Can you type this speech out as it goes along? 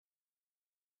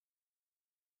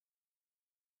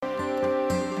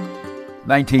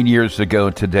19 years ago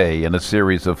today, in a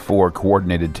series of 4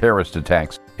 coordinated terrorist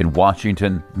attacks in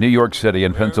Washington, New York City,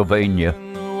 and Pennsylvania,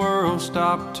 The world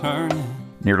stopped turning.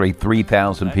 nearly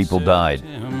 3,000 people died,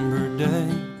 September day.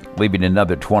 leaving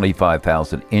another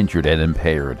 25,000 injured and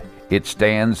impaired. It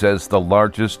stands as the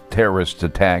largest terrorist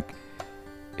attack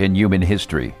in human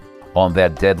history. On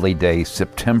that deadly day,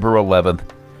 September 11th,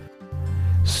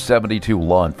 72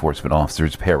 law enforcement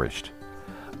officers perished.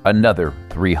 Another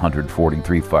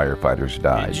 343 firefighters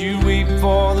died. Did you weep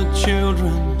for the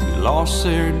children who lost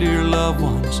their dear loved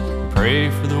ones? Pray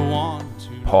for the ones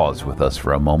who... Pause with us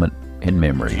for a moment in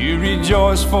memory. You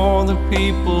rejoice for the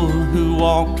people who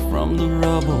walked from the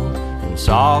rubble and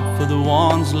sob for the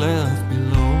ones left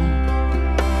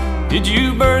below. Did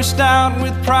you burst out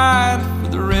with pride for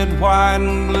the red, white,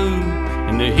 and blue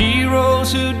and the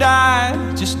heroes who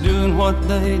died just doing what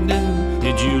they do?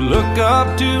 Did you look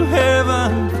up to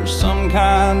heaven for some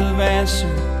kind of answer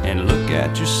and look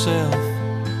at yourself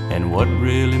and what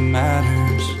really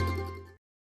matters?